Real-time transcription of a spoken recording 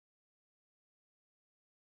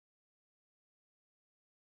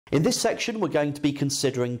In this section, we're going to be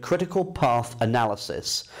considering critical path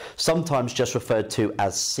analysis, sometimes just referred to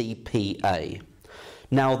as CPA.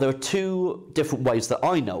 Now, there are two different ways that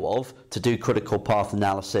I know of to do critical path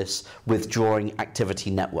analysis with drawing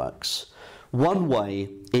activity networks. One way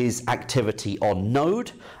is activity on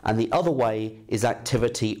node, and the other way is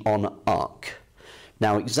activity on arc.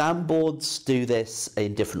 Now, exam boards do this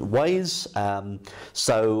in different ways.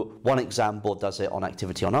 So one exam board does it on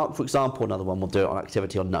activity on arc, for example, another one will do it on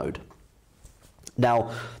activity on node.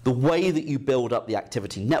 Now, the way that you build up the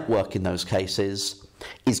activity network in those cases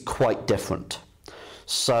is quite different.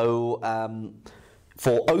 So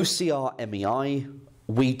for OCR MEI,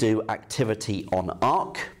 we do activity on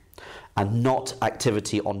arc and not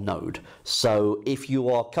activity on node. So if you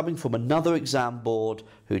are coming from another exam board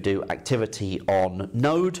who do activity on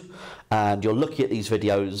node and you're looking at these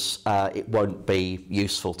videos, it won't be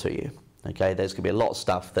useful to you. Okay, there's going to be a lot of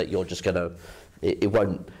stuff that you're just going to, it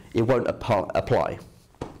won't apply.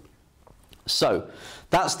 So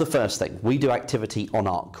that's the first thing. We do activity on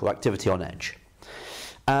arc or activity on edge.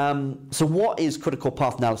 So what is critical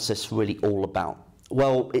path analysis really all about?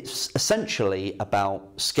 Well, it's essentially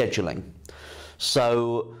about scheduling.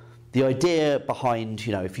 So the idea behind,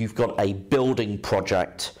 if you've got a building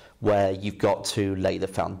project where you've got to lay the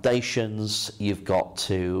foundations, you've got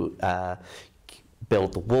to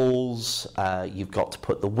build the walls, you've got to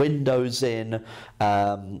put the windows in,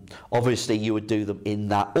 obviously you would do them in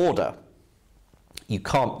that order. You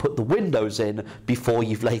can't put the windows in before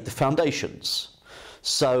you've laid the foundations.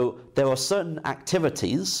 So there are certain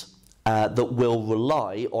activities that will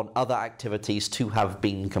rely on other activities to have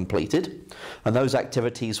been completed, and those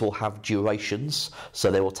activities will have durations, so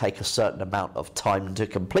they will take a certain amount of time to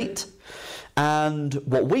complete. And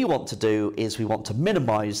what we want to do is we want to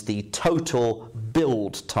minimize the total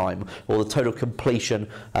build time, or the total completion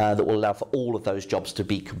that will allow for all of those jobs to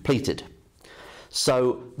be completed.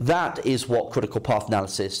 So that is what critical path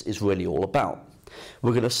analysis is really all about.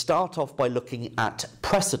 We're going to start off by looking at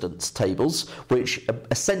precedence tables, which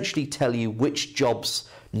essentially tell you which jobs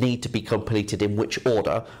need to be completed in which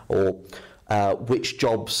order, or which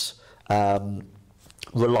jobs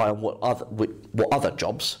rely on what other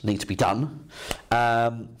jobs need to be done.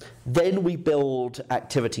 Then we build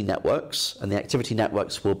activity networks, and the activity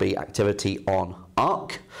networks will be activity on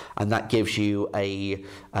arc, and that gives you a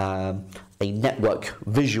network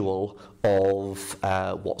visual of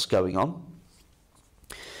what's going on.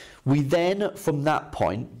 We then, from that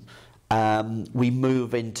point, we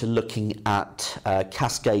move into looking at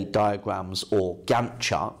cascade diagrams or Gantt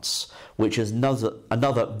charts, which is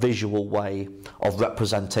another visual way of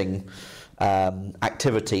representing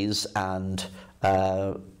activities and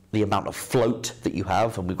the amount of float that you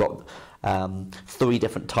have. And we've got 3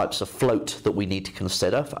 different types of float that we need to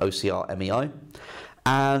consider for OCR MEI.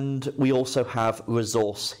 And we also have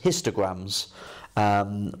resource histograms,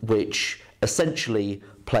 which essentially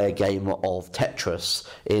play a game of Tetris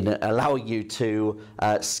in allowing you to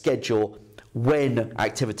schedule when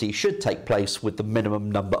activity should take place with the minimum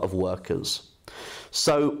number of workers.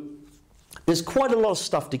 So there's quite a lot of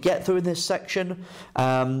stuff to get through in this section.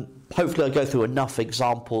 Hopefully I'll go through enough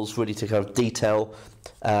examples really to kind of detail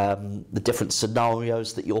the different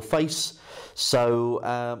scenarios that you'll face.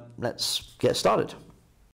 So let's get started.